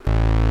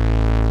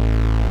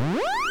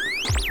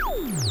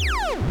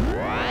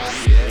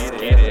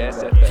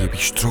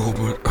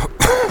Stromer.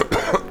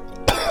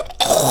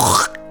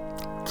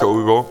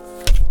 Entschuldigung.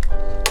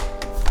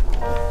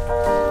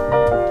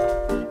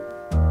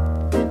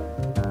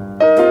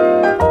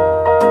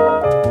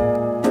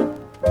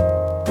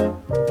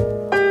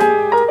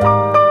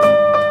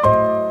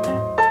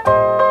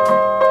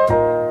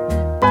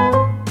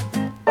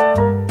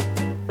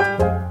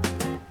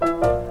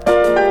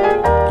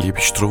 Liebe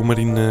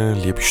Stromerinnen,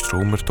 liebe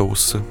Stromer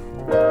draussen.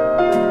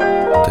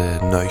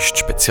 Der neueste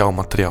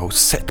Spezialmaterial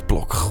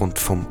SETBLOCK kommt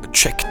vom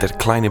Jack, der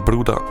kleine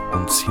Bruder,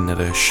 und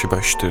seiner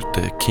Schwester,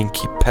 der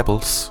KINKY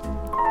PEBBLES.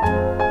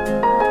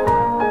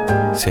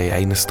 Sie haben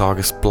eines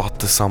Tages die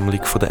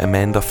Plattensammlung von der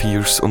Amanda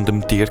Fierce und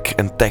dem Dirk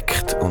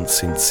entdeckt und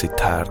sind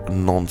seither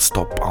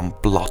nonstop am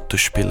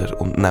Plattenspieler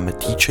und nehmen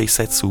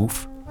DJ-Sets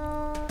auf.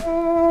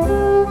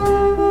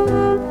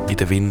 In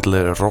den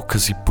Windeln rocken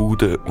sie die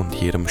Bude und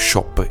in ihrem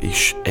Shoppen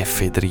ist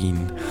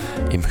Ephedrin.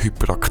 Im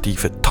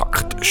hyperaktiven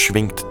Takt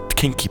schwingt die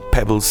KINKY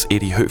PEBBLES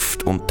ihre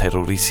Hüfte und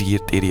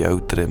terrorisiert ihre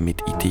Eltern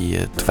mit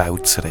Ideen, die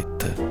Welt zu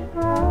retten.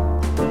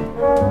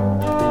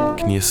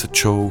 Geniessen die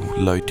Show,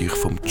 lasst euch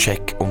vom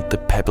Jack und den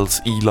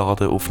PEBBLES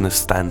einladen auf ein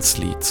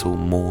Stanzli zu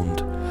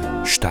Mond,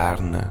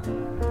 Sternen,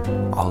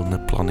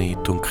 allen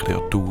Planeten und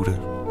Kreaturen.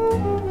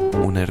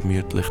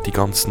 Unermüdlich die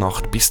ganze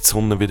Nacht, bis die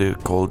Sonne wieder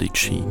goldig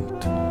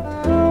scheint.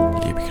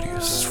 Liebe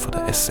Grüße von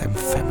der SM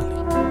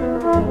Family.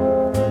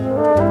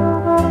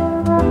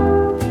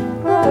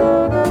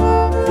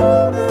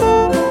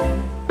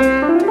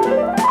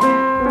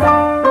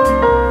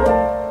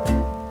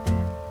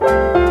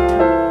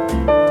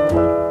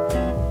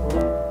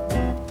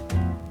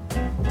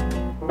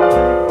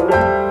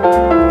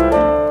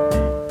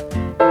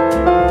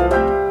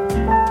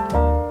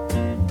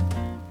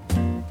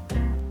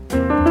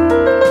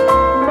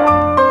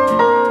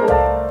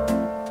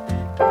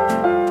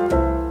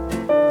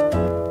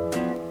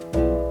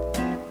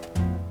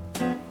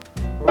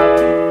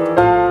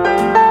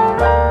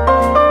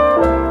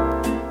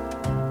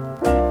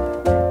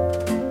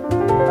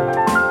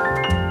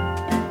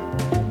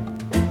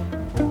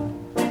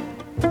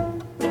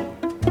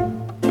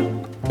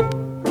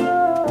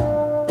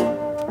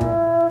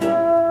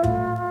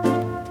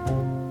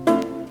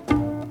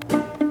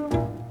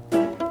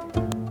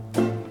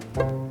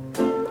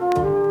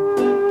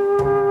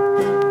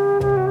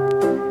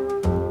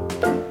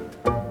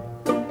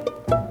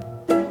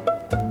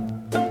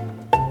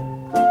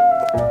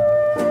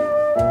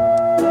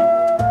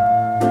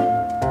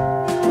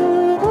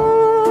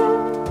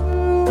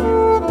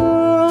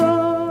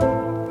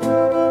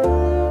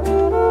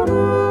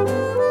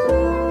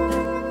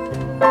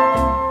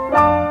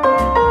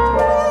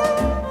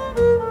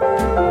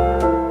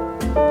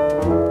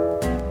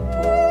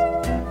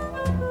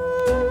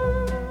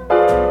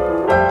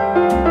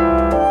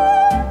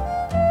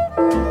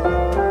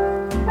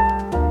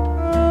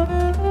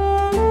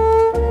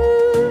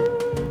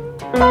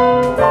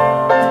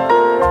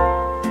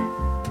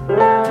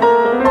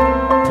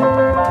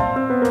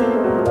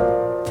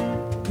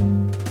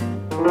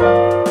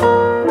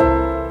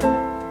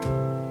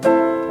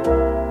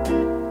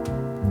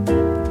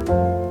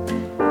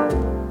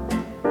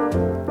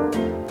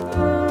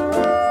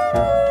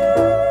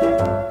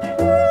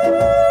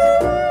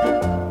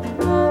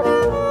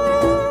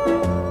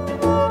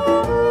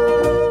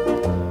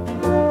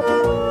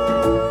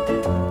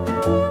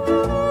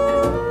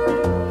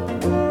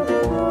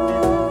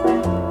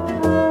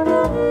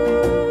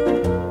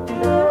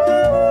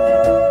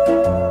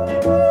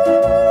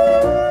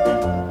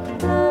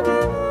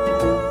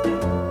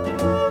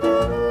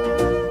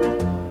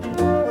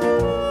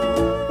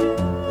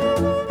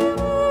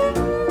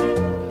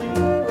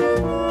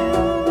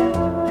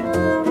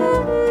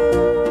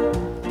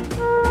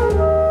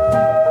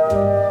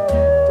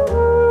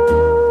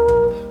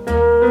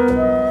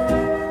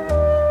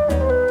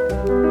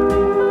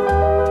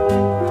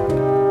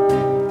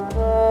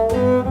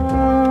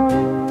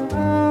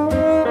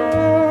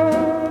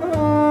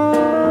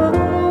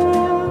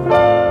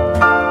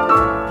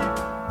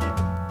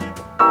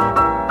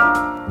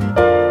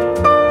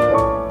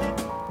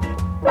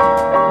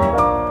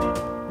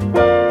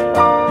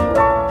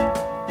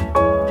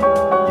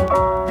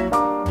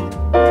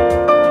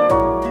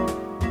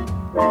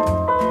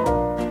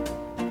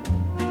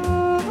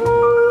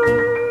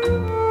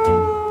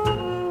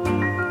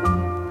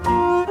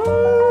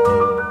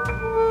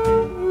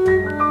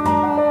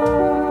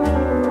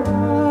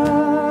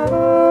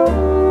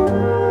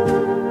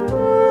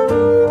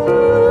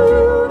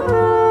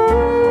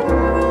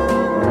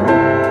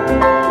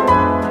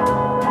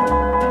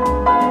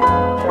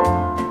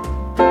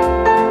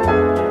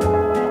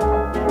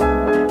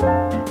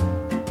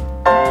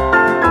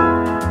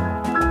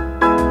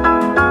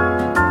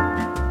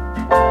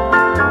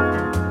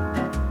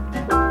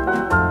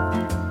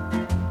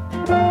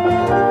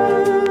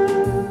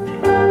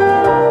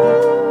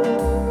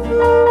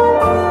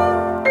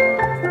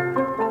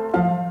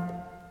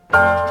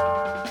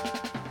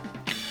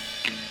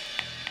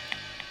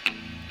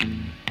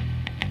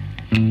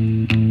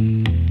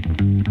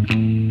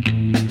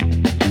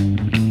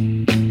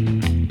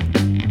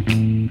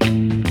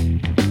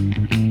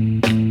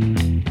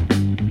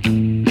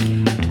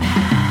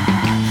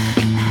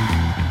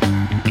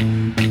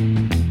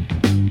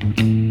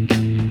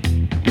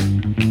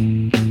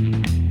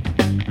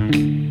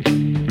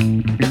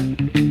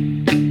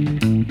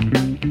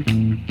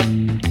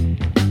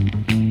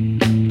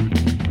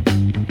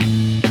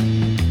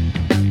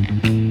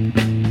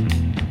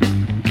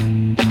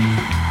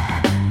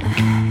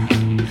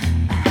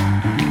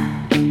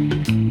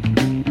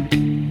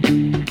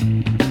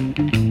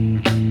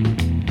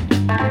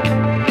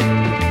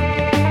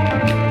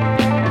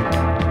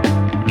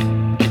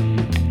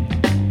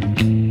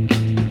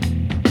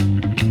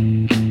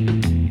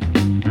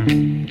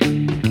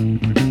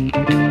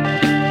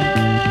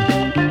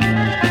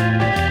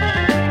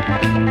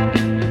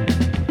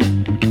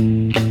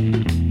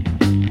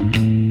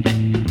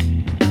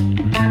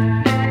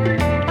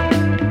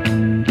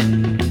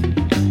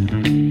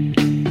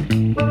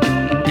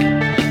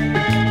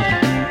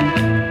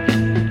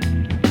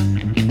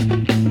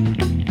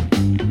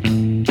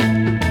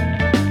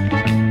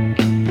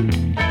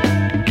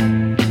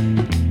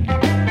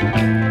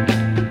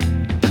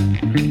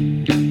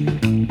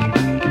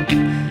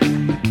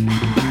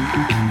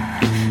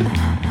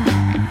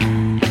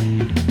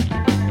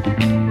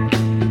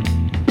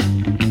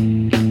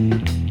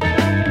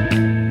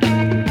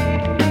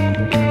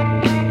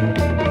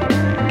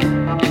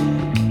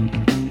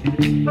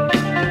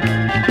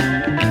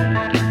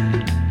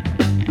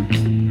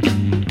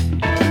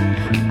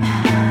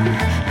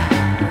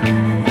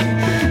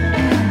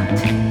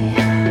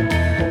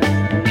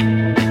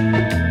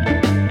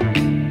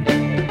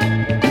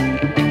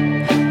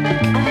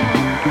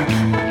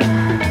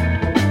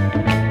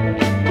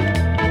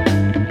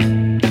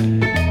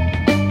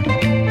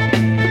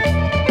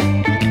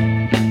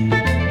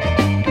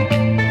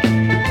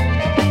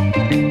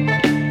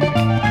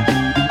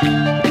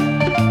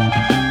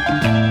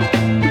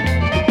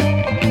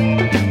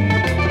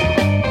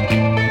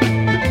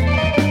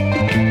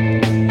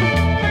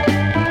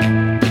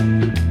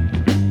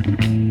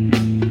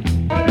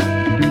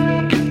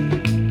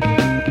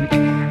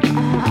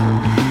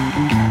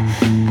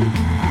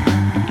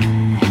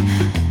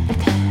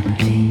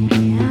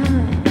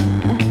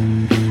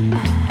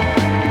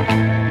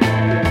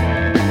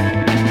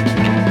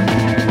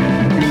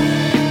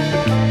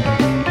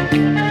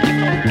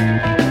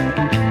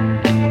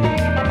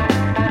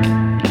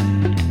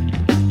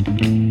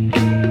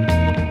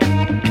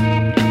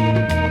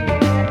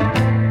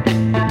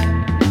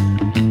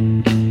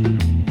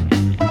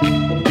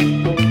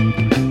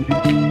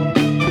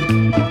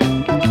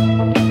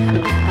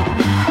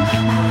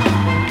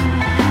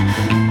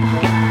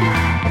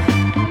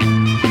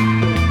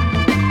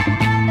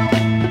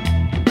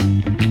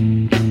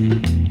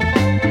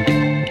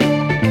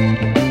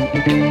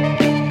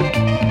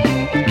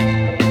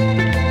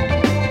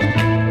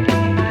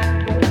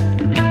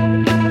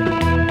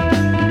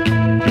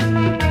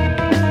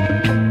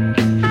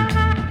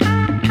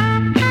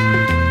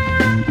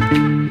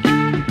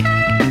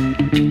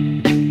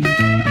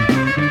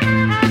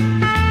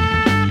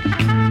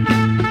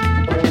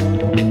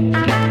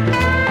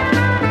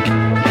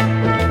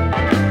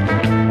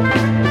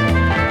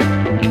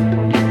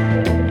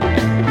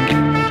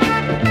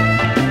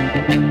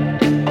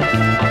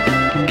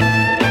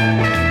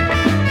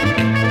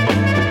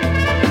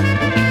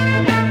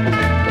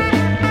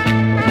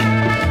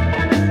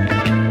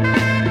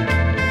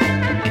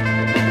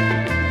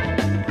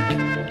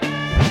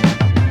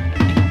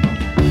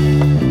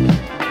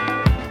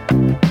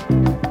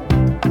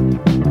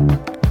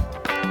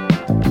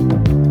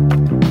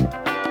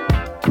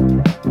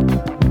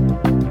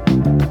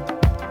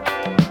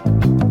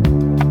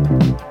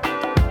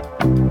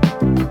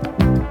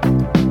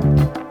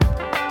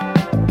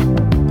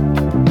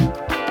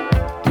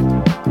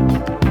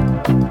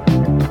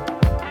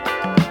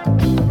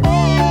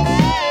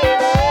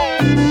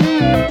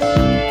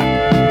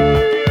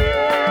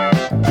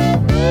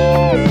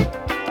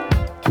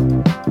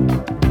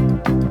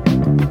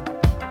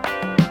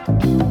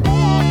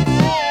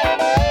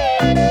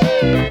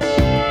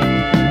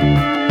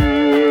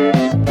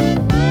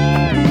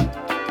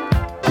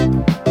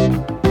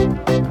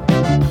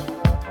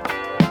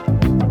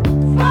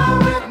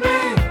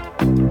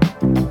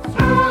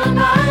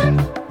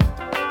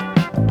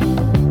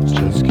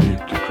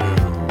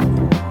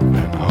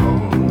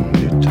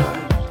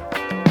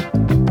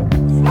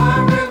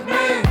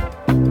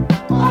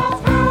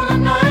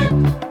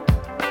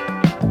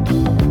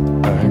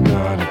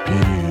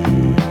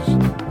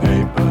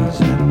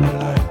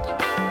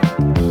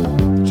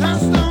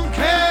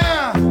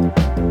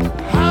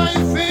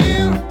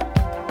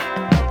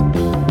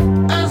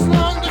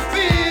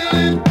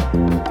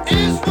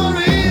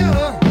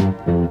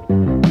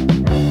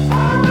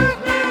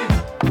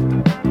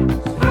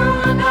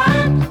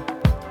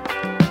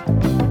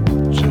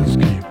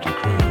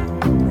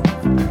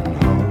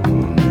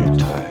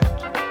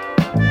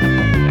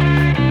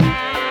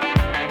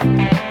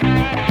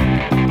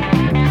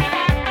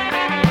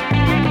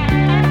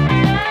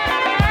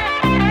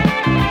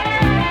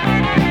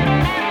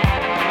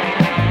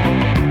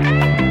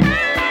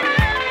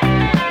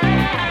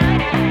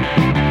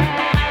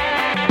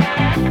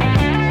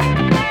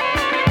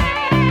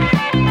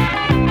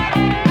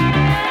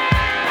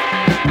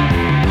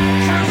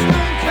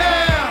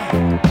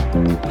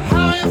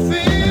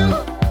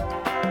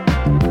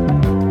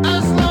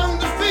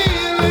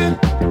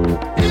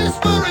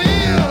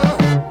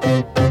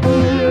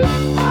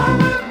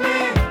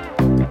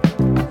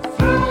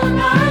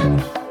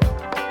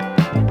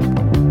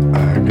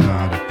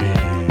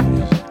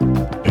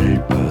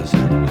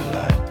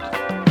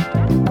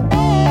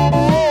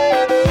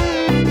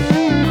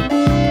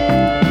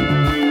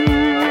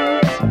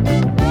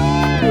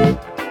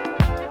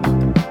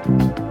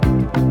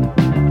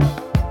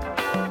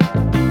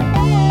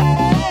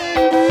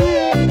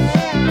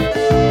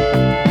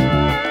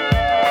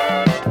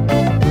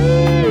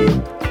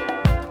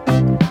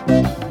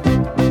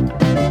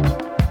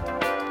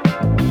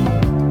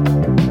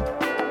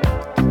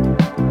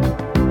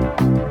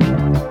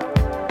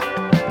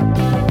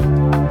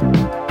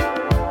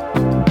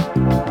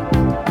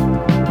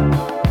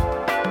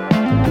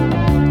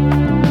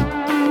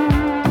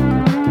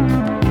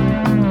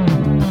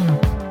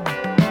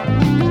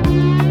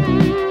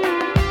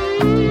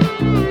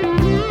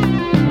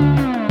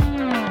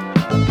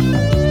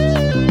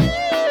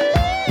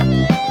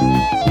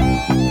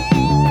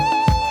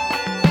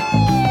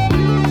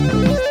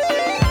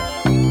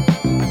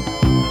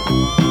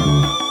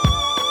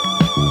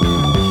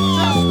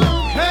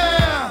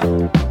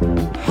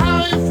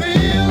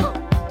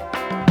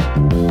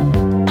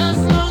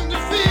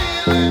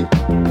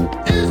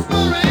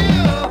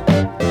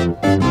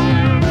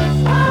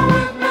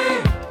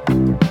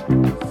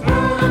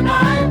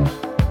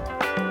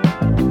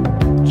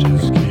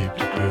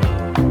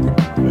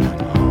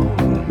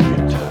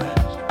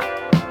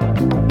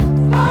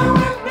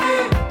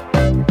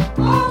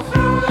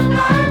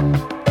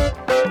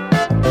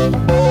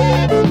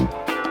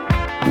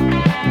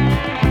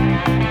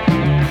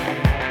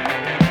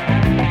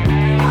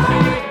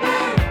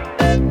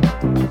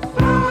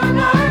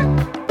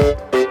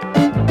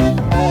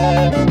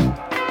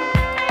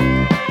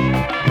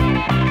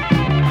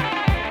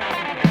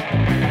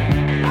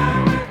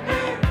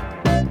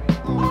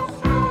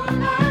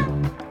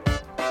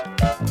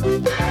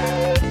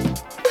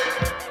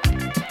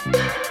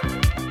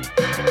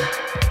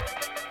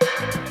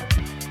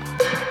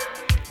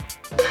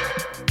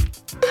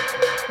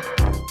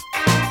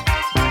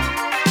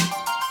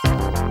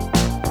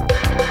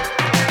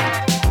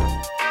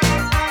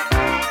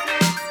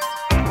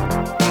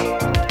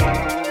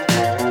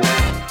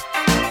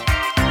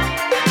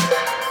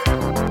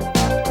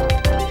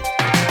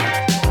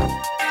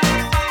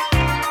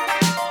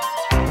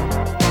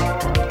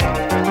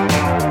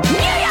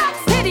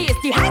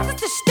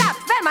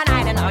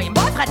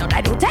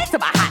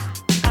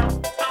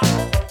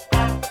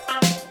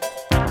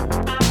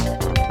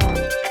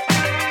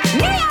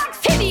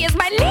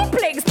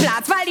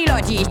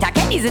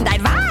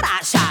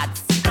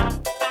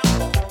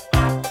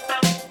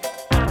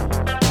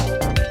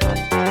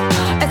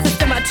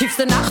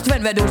 Nacht,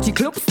 wenn wir durch die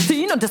Clubs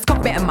ziehen. Und es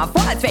kommt mir immer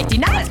vor, als wär ich die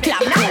Nightclub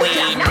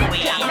Queen.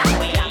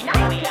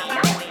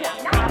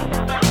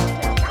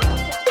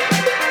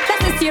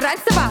 Das ist die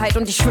reinste Wahrheit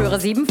und ich schwöre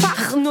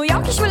 7-fach. New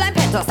York, ich will ein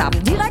Penthouse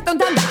haben, direkt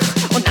unterm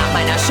Dach. Und nach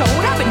meiner Show,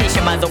 da bin ich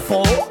immer so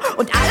froh.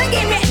 Und alle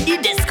gehen mir in die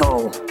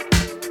Disco.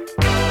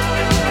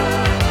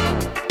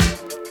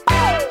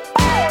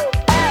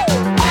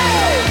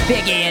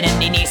 Wir gehen in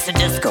die nächste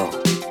Disco.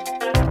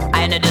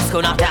 Eine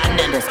Disco nach der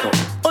anderen Disco.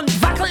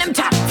 Und wackeln im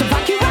Takt zum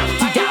Funky Rock.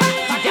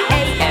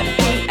 AM,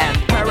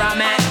 PM,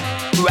 Pyramid,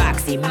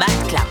 Roxy, Mad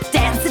Club,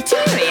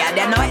 Danceteria.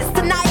 Der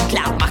neueste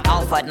Nightclub macht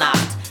auf heute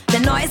Nacht. Der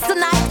neueste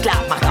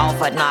Nightclub macht auf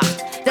heute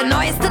Nacht. Der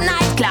neueste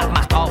Nightclub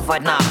macht auf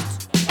heute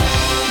Nacht.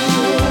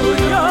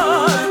 New York.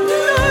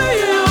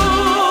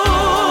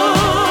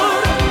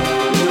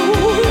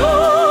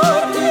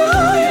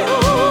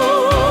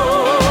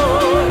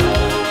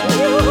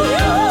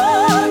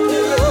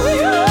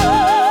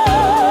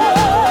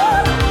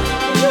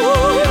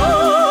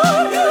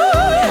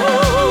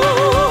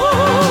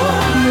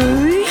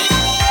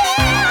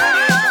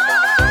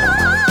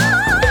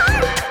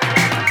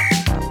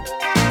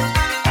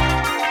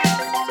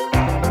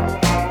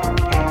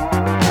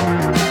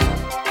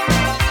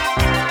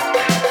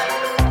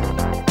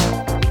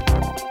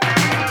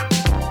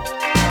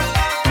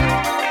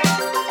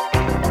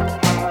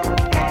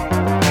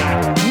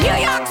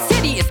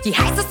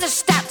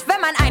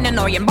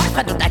 Neuen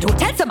Boyfriend und ein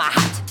Hotelzimmer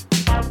hat.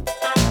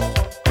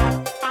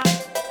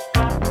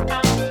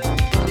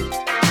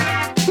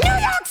 New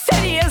York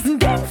City ist ein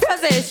Ding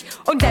für sich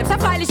und selbst ein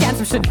freilich ernst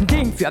bestimmt ein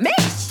Ding für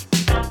mich.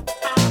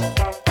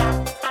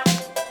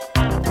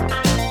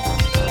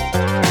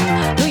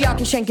 New York,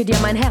 ich schenke dir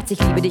mein Herz, ich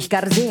liebe dich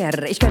gar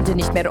sehr. Ich könnte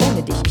nicht mehr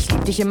ohne dich, ich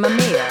liebe dich immer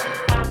mehr.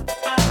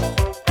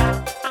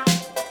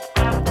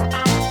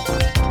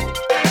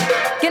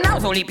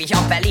 So lieb ich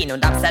auch Berlin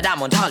und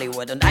Amsterdam und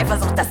Hollywood und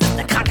Eifersucht, das ist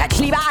eine Krankheit, ich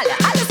liebe alle,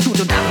 alles gut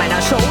und nach meiner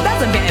Show, da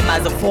sind wir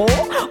immer so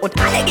froh und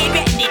alle gehen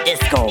wir in die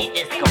Disco.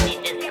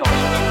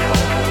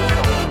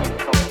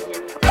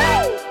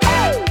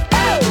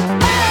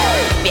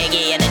 Wir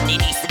gehen in die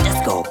nächste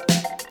Disco,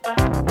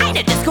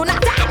 eine Disco nach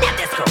der anderen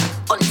Disco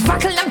und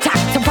wackeln am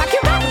Takt zum Funky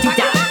Rock.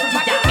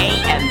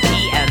 AM,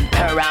 PM,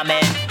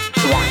 Pyramid,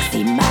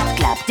 Roxy, Mad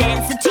Club,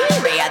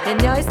 Danceteria. Der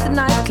neueste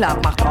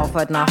Nightclub macht auf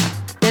heute Nacht.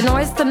 Der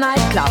neueste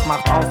Nightclub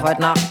macht auf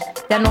heute Nacht.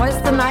 Der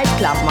neueste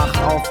Nightclub macht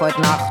auf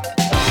heute Nacht.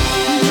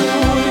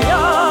 New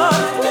York,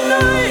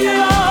 New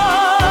York.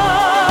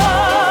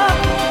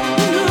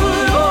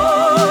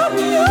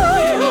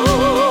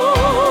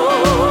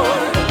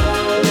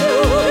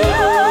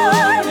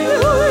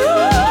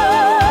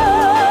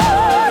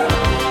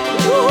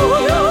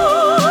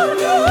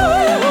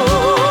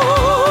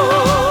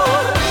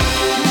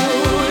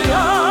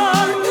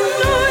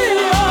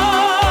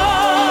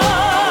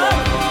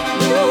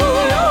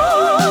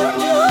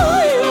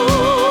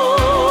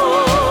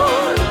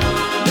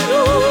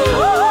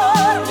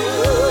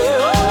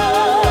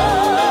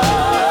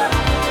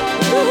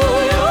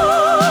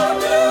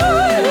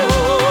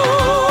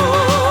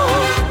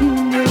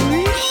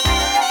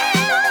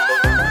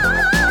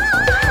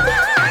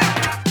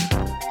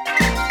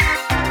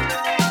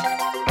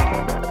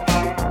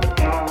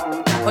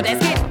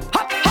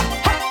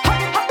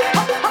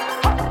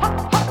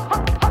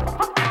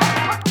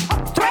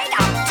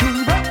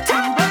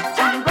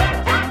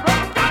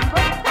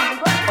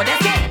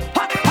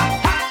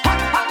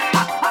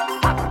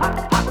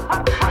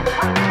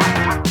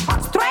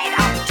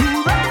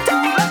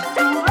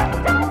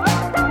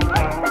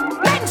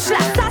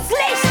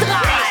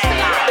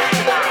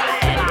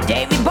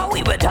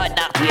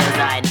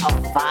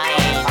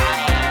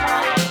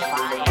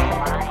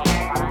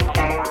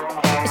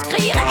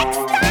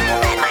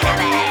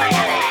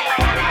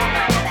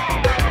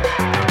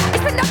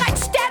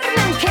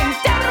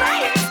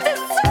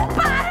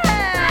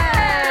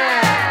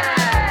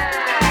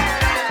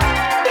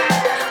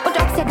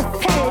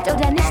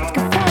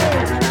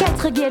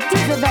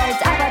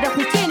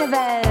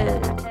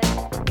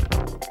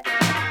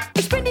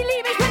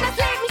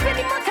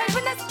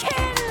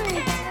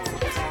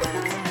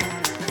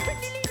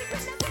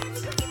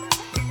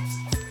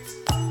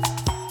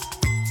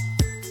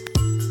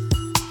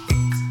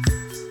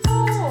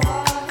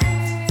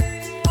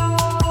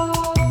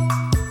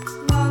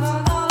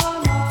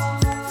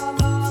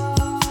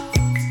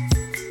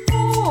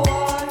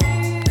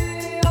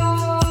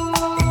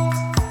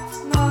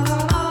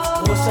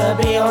 Großer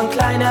Bär und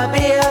kleiner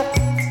Bär,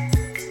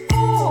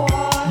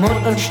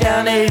 Mond und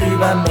Sterne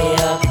über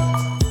Meer.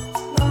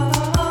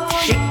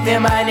 Schickt mir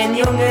meinen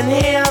Jungen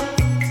her,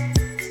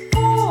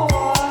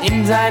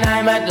 in sein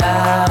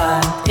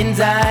Heimatland, in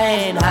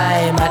sein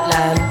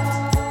Heimatland.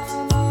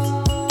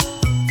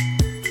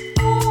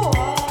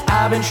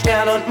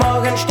 Abendstern und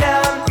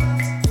Morgenstern,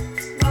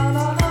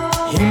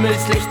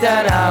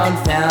 Himmelslichter nah und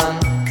fern.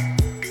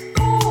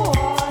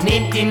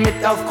 Nehmt ihn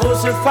mit auf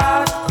große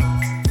Fahrt,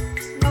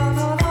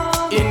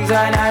 in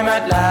sein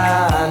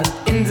Heimatland,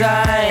 in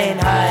sein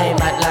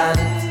Heimatland.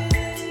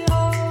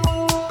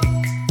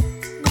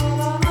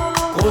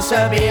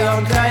 Großer Bär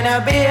und kleiner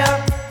Bär,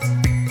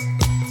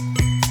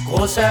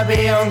 Großer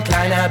Bär und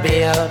kleiner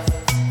Bär.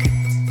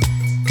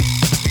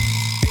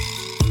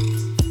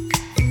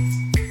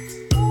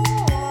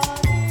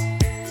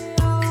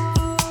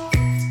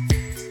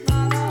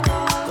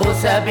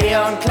 Großer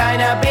Bär und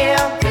kleiner Bär,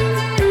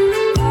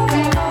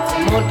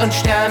 Mond und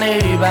Sterne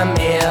überm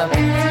Meer.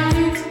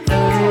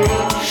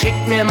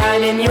 Schickt mir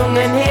meinen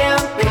Jungen her,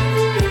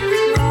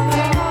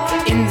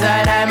 in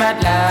sein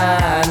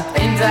Heimatland,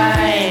 in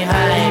sein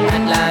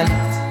Heimatland.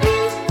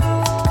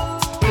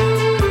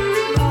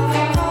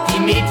 Die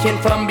Mädchen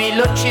vom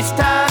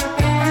Bilutschistan,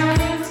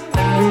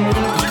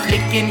 die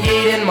flicken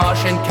jeden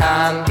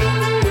Morschenkahn,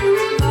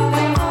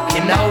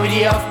 genau wie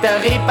die auf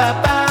der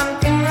Reeperbahn.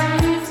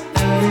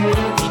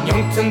 Die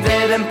Jungs zum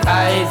selben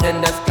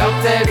Preisen, das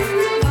glaubt selbst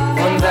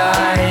unser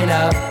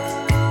einer.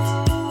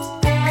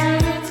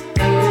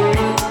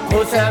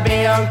 Großer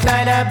Bär und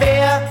kleiner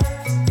Bär,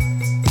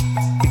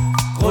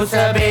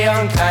 großer Bär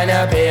und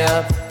kleiner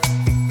Bär.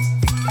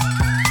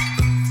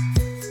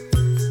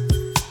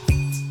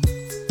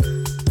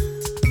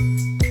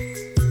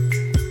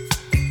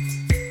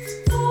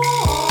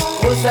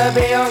 Großer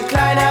Bär und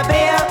kleiner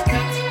Bär,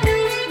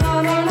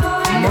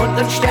 Mond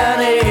und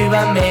Sterne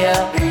überm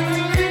Meer.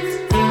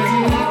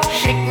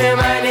 Schickt mir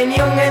meinen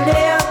Jungen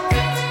her,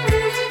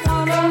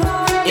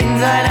 in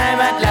sein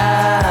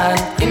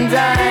Heimatland, in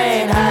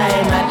sein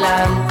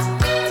Heimatland.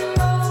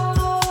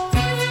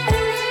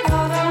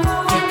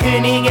 Die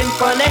Königin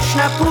von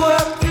Eschnapur,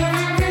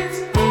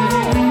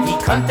 die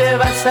konnte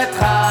was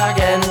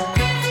vertragen.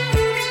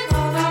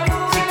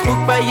 Sie trug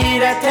bei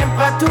jeder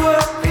Temperatur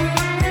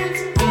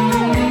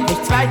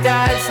nichts weiter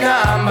als eine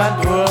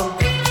Armbanduhr,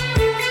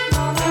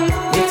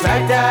 nichts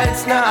weiter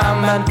als eine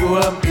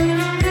Armbanduhr.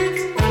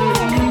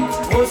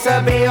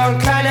 Großer Bär und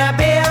kleiner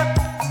Bär,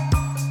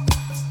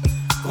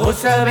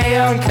 großer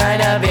Bär und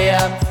kleiner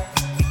Bär,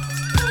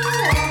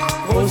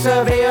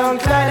 großer Bär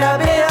und kleiner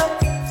Bär,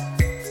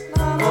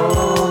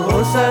 oh,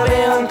 großer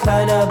Bär und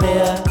kleiner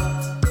Bär,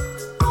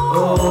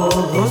 oh,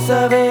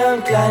 großer Bär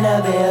und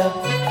kleiner Bär.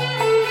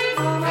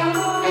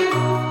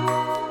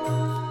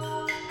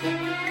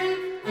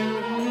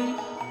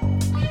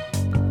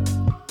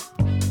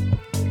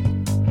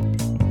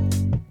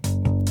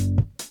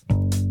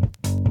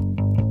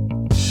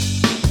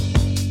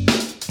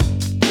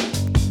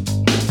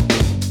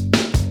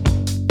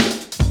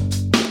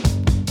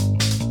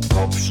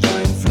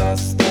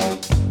 Kopfsteinpflaster,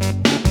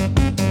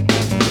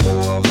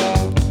 Bohrer,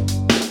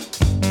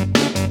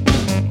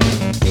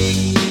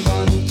 gegen die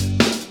Wand,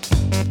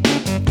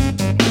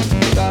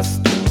 das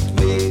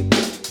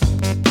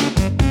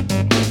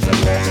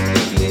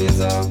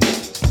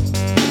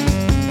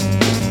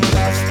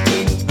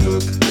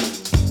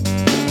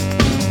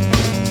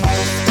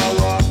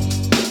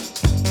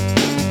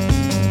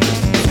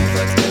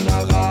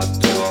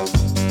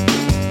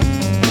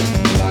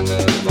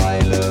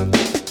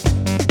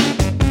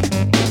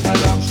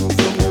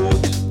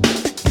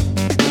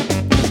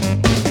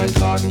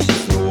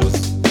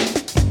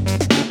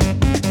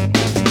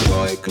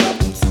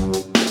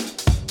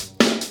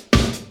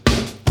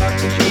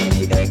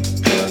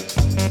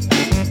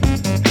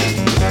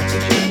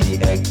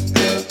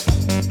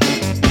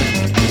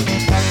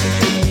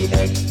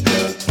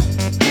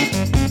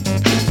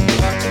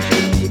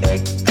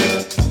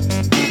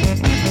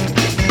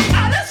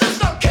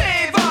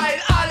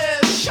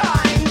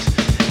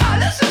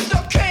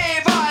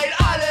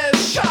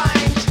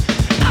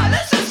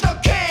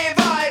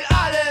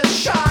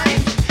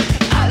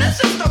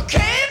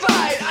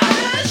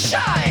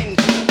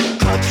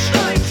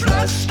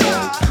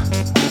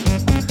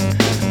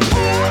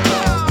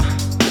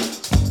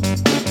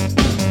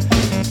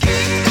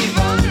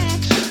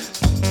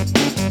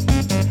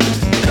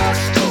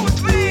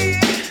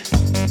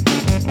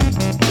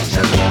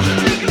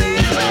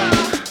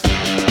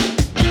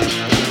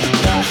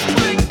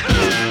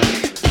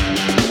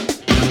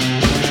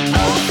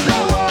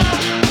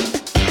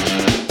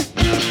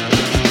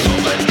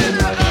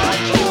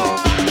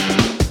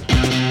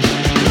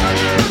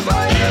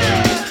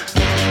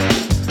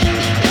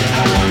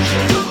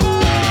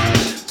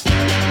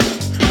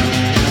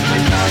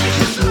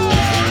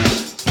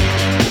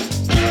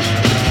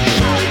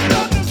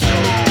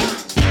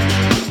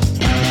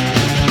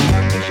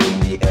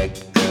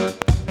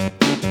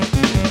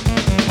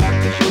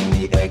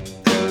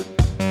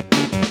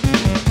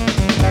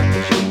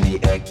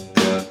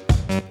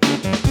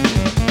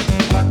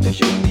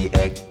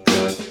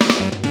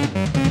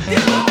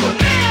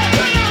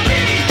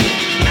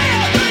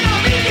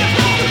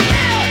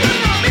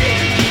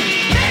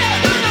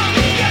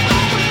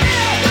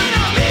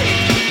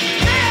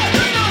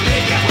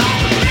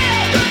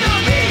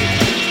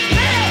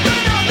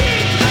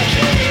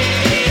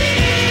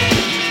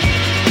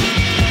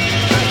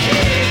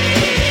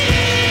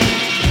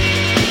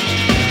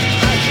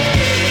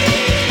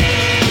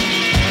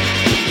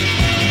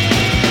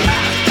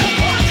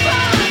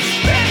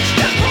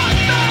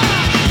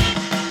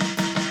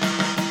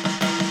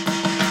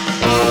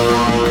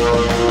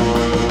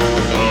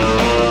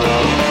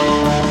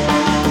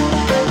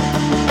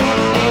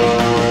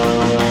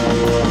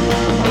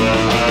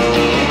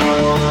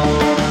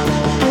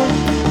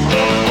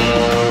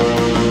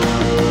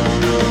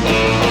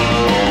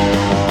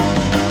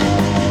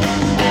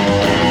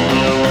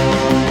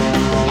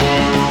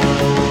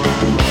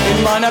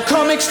meiner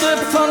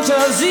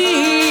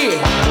Comicstrip-Fantasie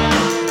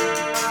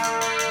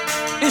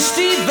ist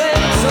die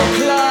Welt so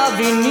klar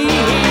wie nie.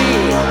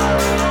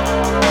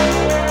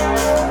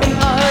 Im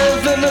All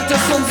wimmelt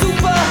es von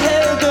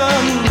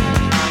Superhelden.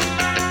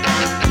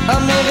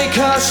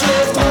 Amerika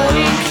schläft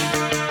ruhig.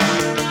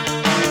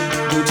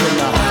 Gute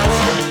Nacht.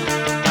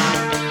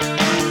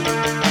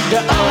 Der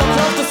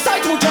Auerkraft des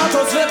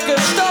Zeitmutators wird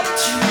gestoppt.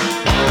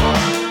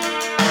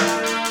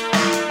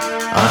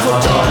 Ein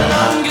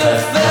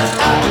Photonenangriff wird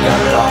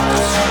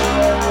abgelockt.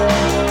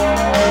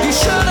 Die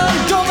Schönen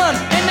und Dummen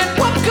in den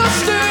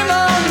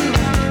Popkostümen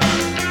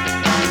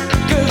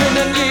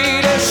gewinnen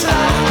jede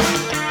Schlacht.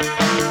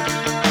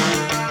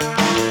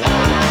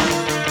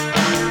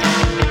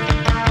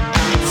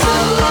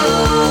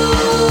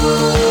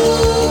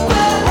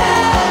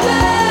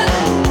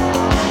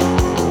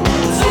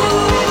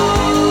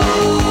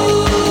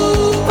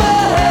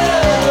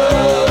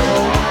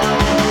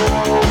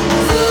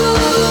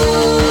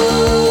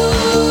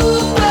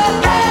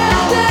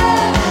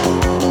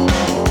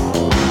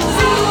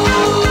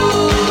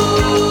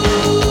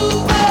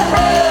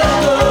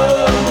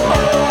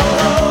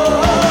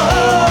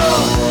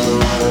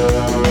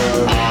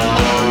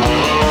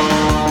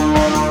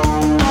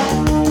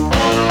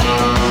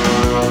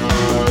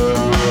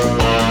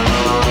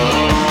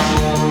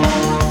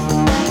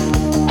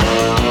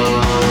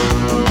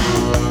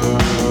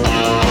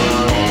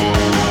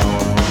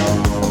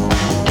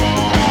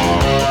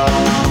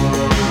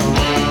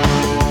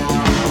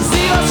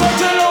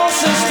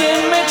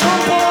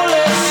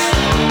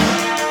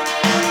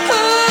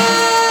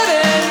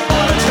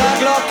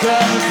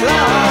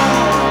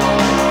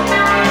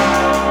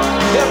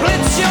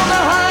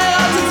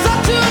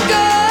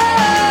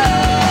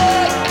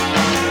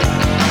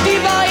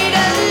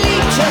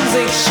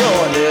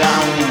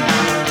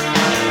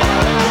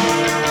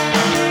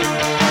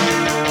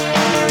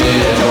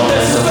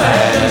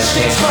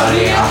 Stets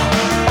Verlierer.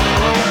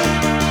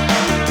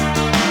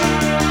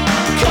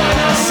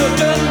 Keiner ist zu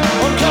dünn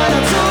und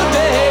keiner zu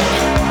dick.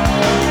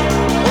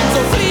 Und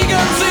so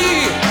fliegen sie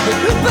mit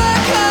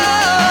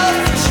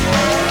Überkraft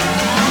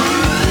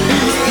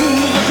ins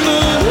pure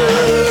Glück.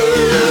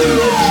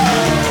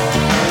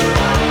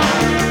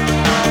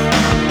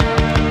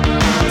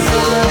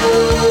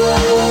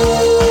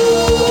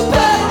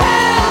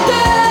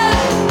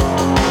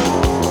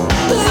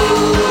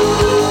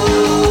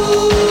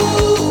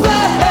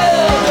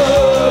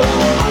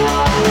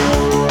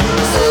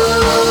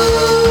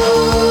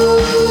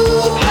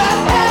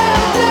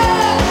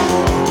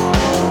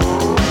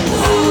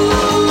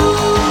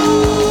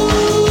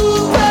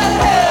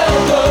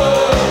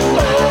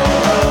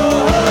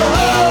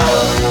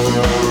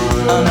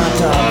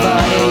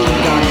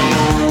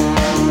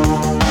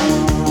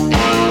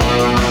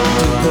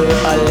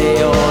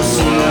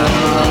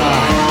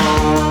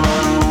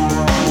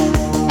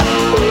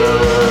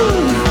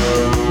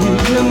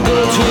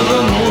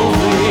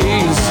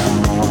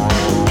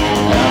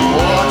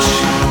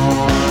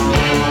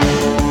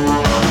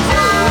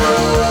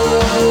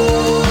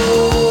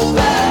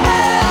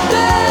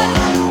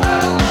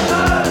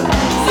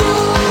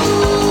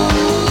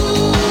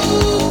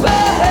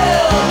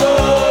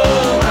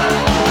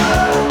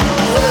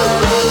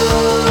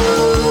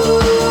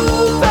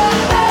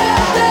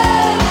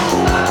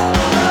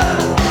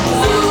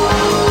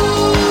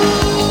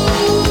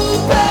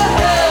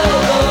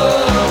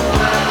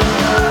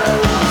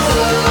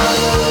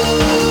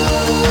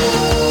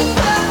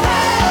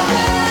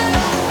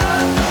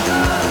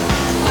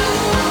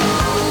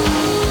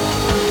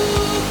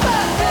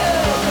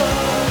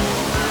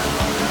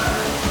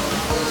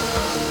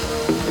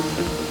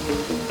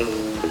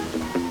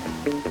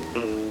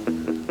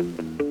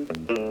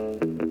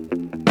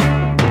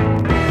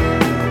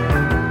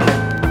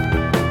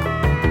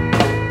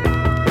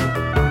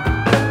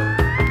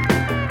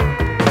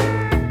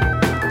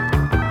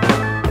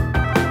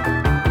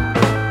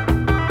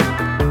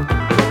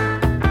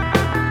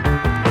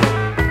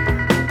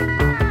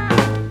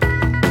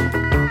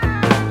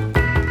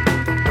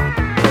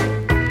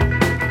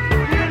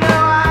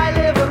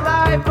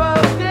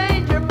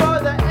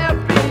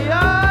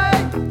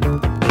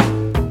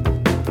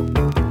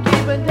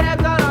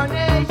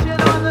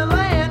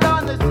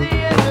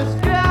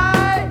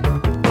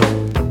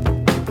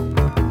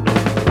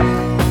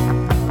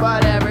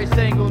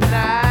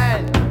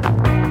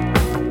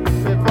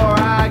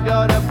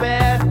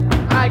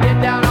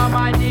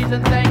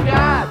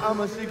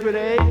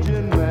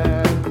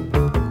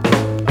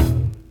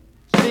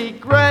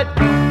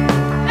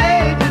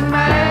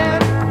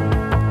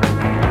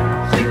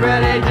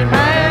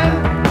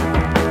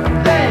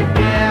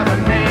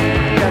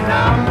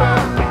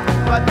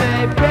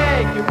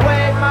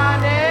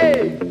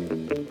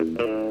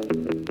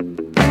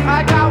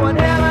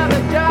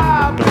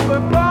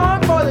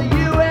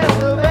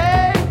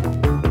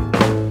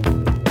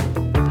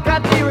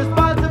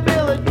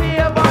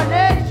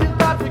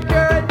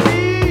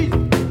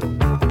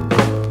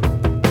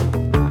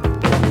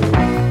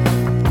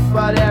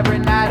 Every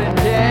night and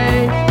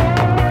day,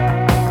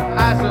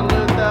 I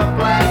salute the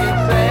flag and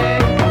say,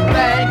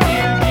 thank you.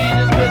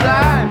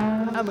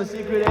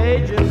 secret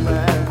agent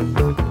man.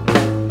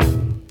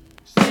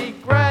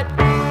 Secret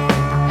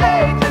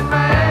agent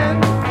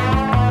man.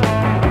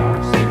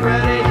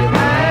 Secret agent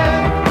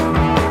man.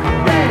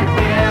 They've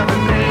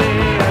given me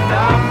a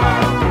number,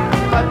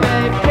 but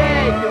they've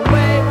taken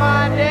away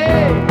my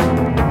name.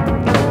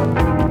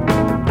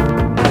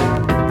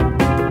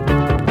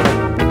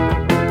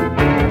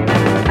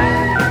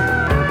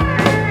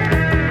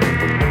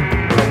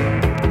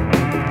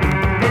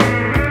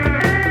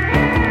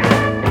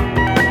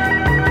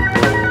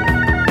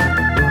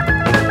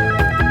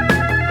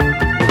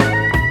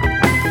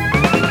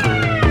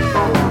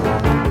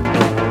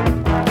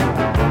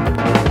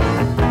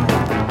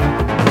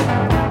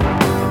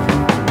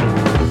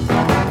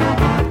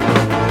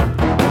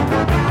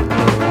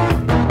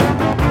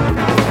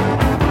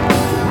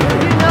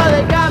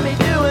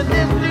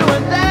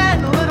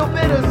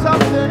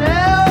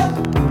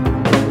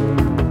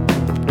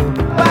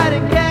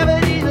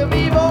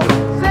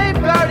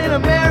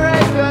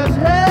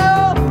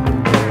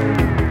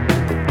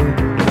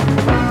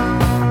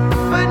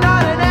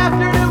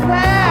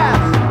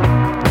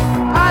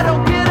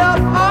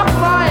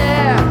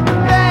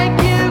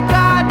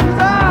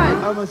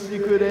 A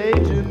secret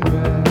agent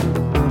man.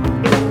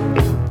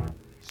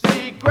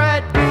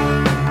 Secret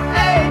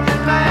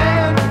agent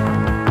man.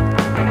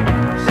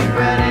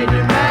 Secret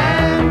agent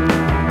man.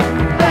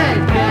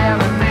 They've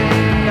given me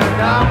a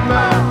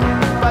number,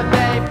 but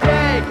they've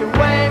taken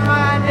away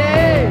my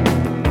name.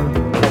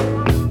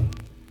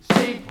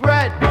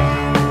 Secret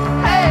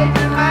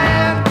agent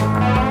man.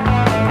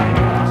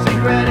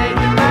 Secret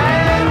agent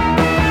man.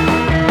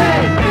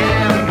 They've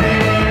given me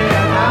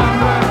a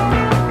number,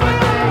 but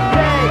they've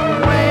taken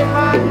away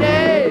my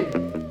name.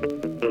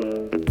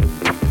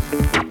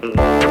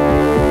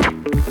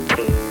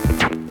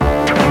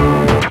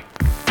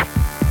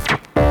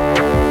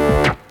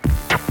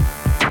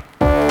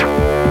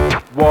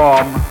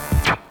 Warm,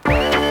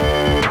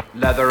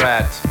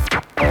 leatherette.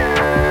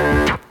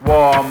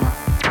 Warm,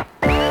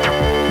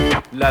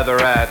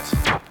 leatherette.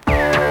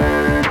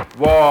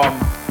 Warm,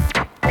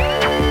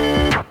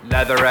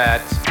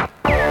 leatherette.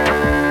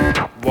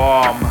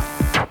 Warm,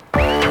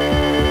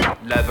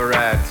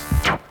 leatherette.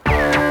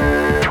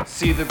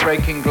 See the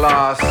breaking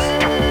glass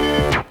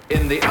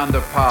in the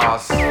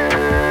underpass.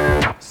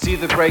 See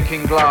the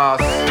breaking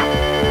glass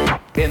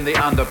in the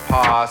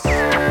underpass.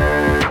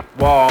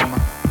 Warm,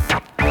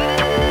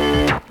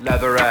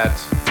 leatherette.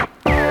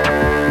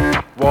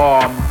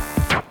 Warm,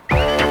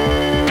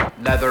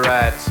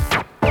 leatherette.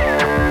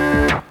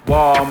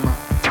 Warm,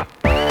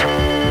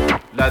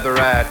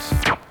 leatherette.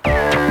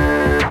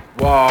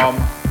 Warm,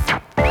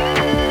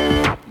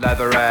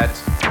 leatherette.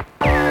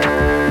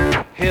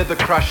 Hear the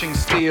crushing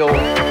steel,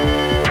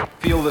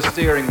 feel the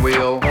steering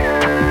wheel.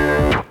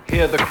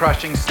 Hear the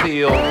crushing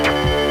steel,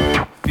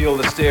 feel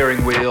the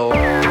steering wheel.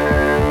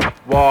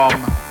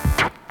 Warm,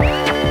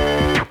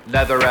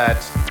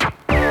 leatherette.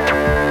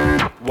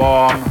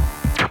 Warm,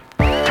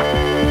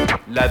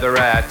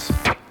 leatherette.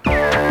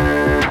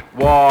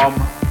 Warm,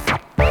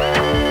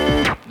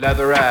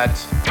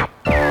 leatherette.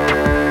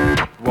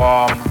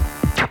 Warm,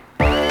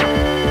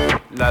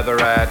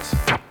 leatherette.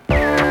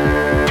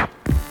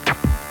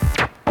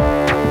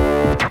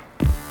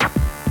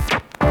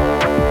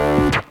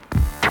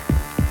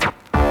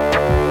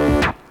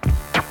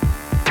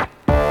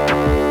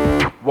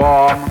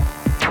 Warm,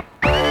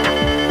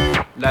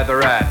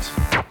 leatherette.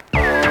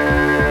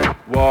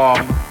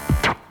 Warm,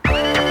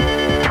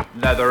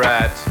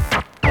 leatherette.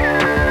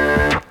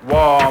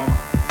 Warm,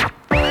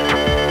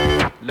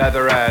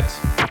 leatherette.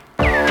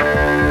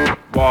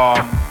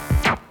 Warm,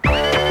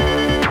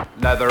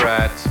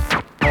 leatherette.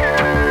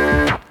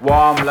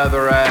 Warm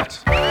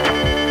leatherette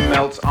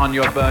melts on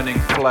your burning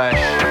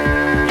flesh.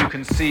 You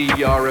can see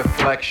your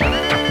reflection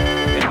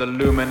in the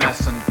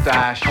luminescent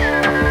dash.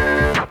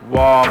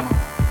 Warm,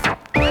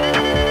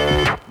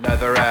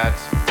 leatherette.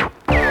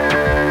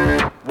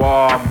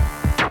 Warm,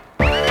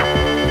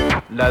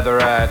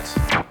 leatherette.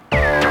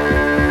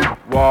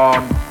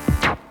 Warm,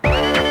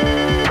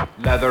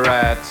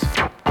 leatherette.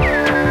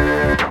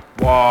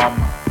 Warm,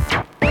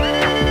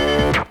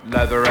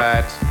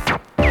 leatherette.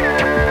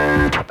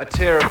 A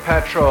tear of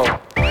petrol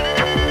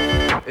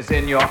is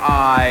in your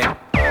eye.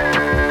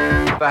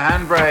 The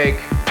handbrake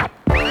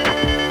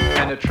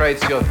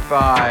penetrates your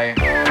thigh.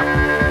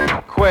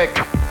 Quick,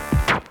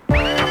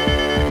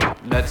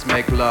 let's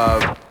make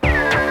love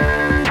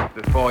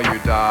before you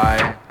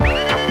die.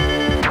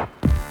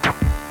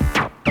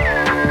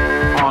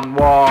 On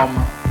warm,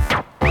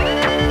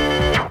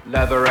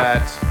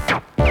 leatherette.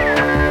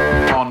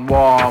 On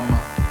warm,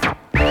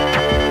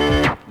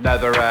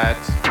 leatherette.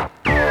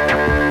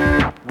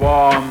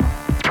 Warm,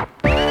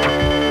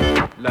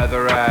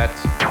 leatherette.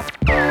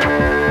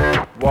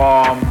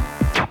 Warm,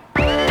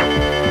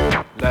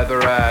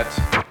 leatherette.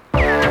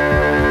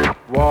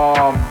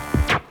 Warm,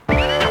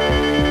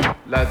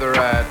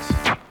 leatherette.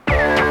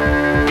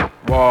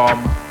 Warm,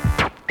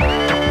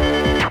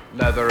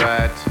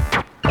 leatherette.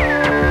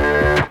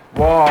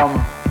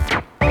 Warm,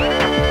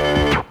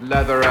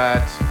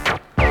 leatherette.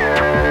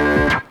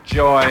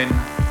 Join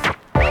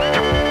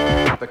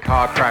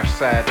car crash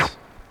set.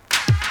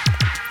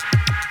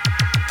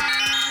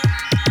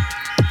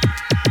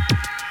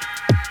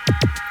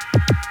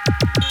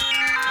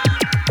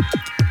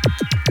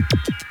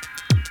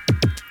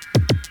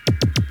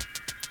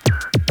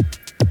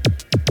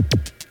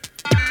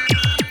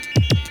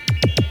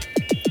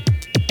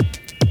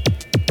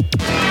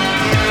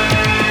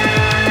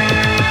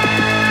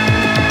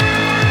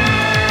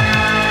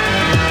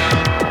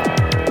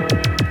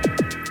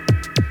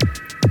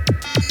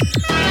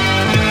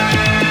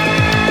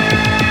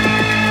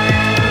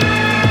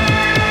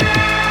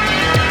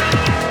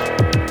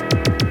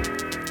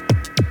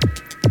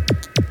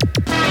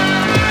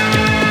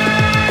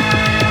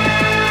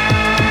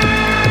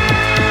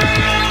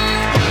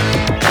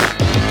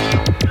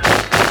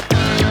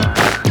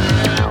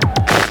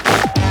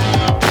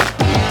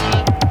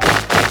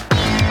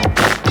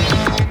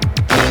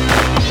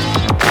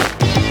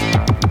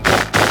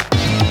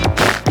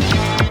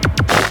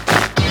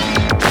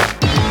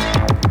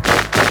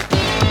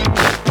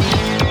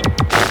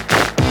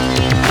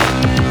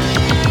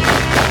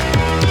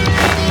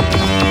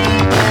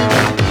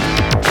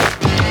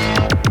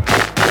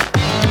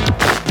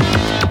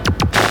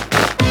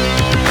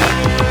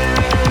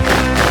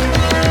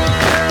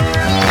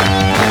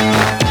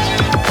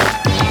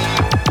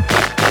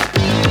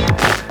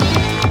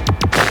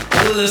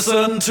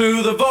 Listen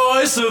to the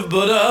voice of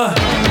Buddha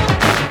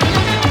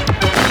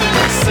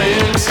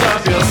saying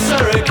stop your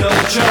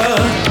sericulture.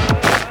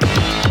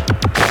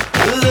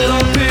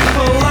 Little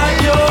people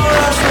like your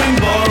offspring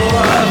born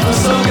alive for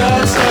some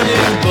guy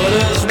studying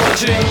Buddha's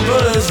watching,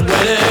 Buddha's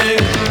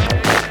waiting.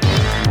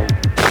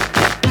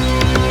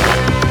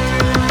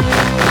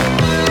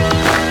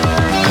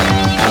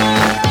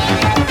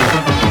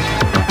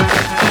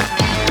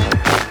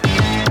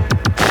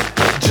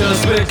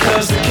 Just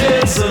because the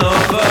kid's an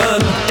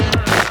orphan,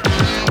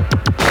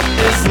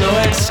 it's no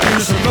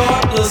excuse for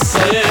thoughtless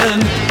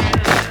saying.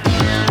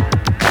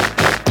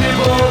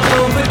 People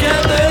don't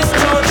forget this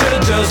torture.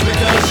 Just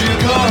because you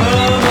call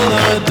her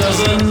mother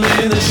doesn't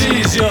mean that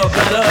she's your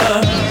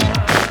better.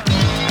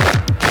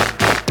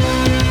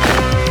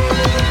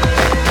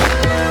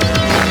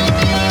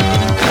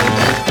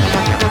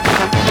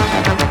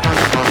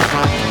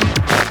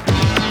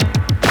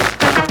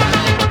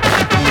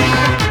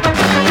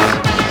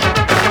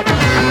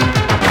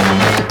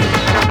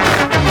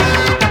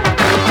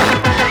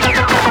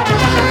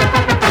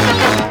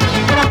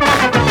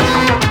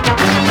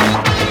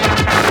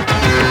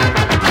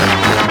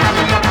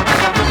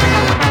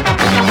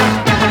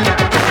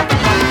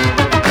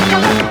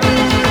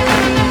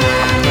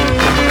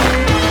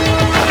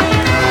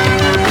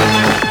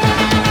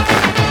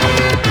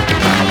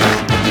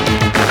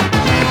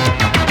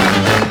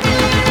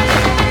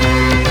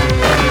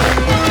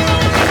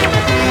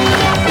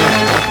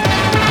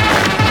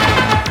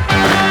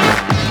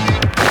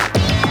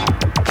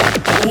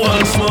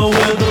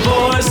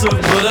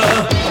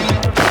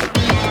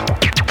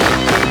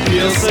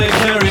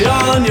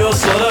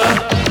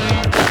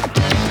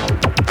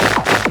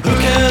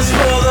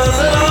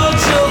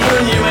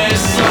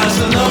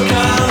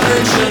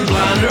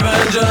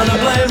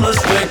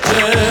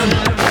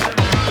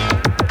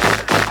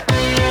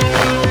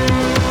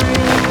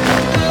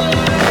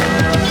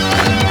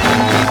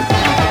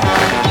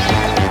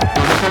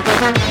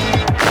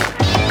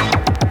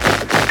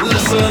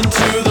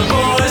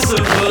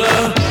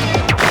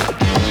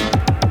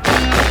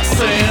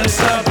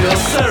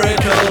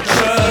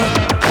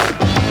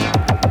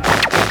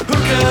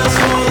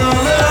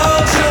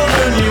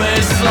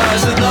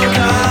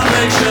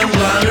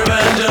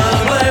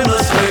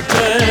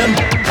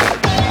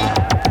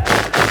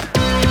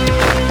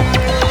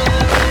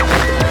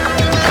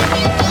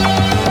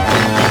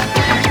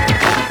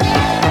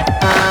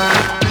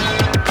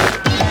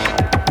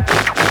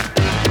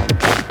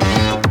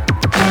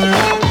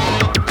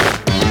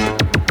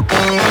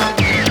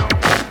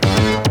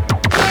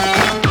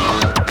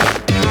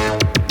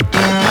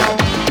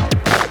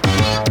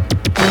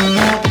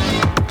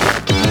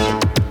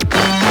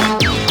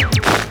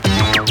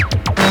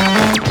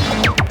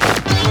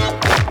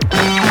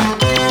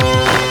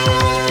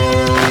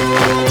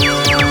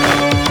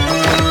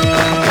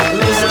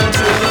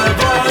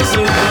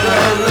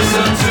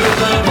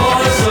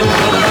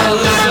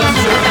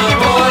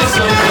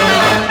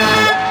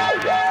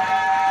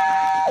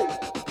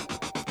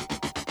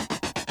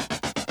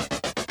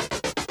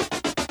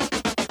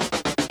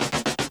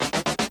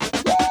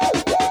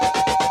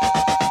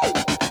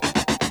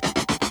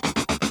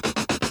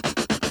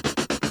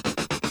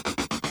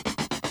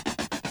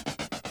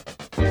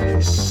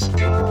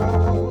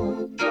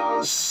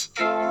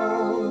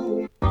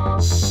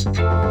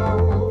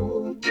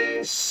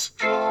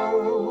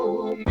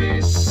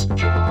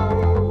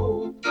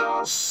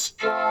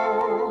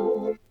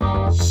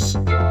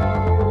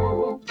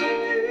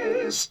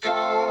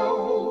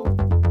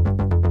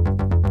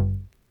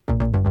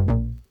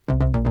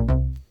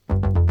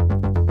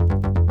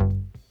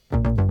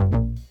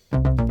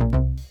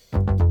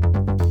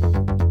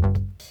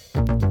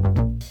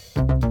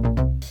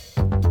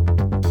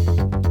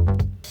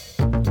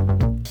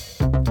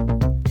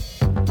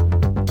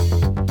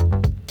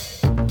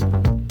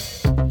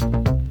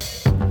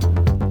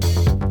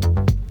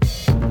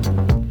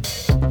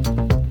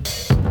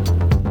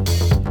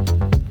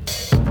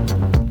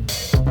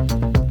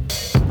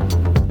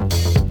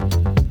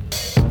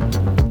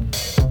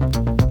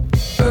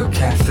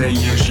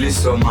 usually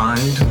so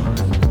mild.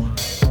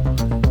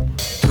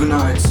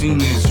 Tonight's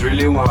scene is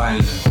really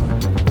wild.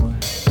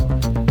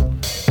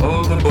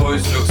 All the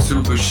boys look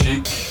super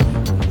chic.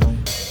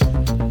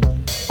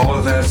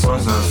 All their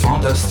songs are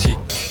fantastic.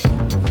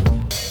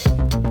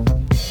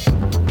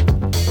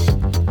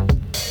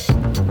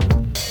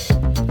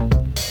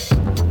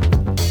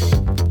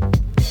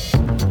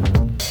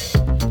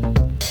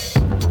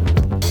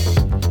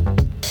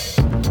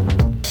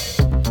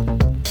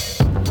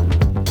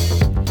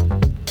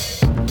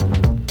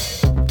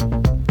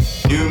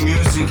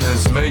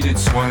 Has made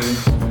its way.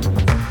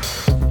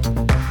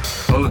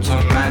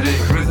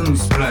 Automatic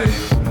rhythms play,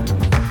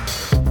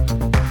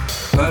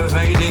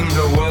 pervading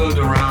the world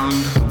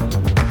around.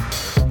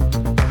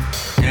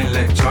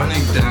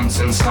 Electronic dance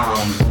and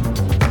sound.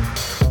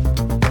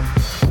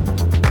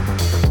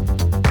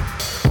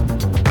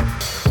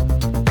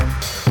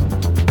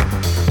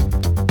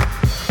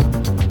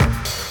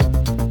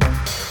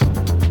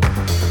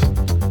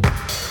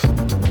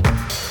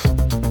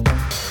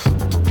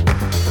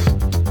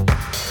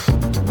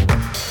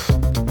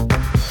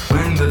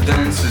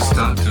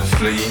 Start to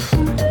flee.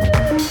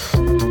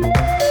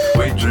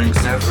 We drink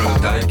several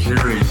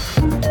daiquiri,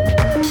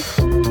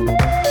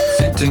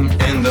 sitting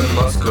in the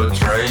Moscow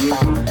train,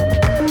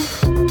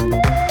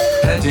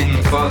 heading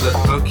for the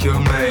Tokyo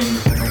main.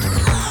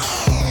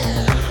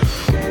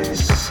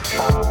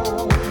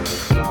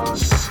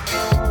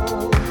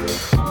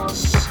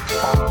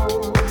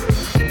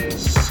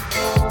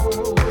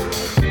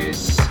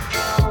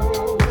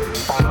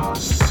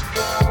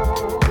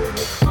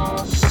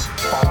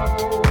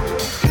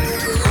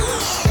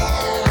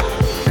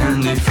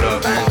 If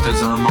love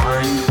enters our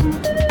mind,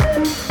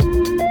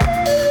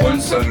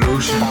 one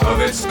solution of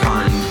its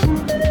kind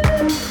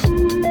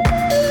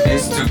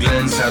is to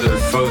glance at a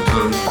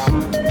photo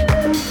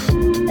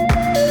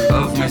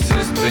of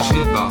Mrs.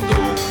 Brigitte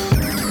Bardot.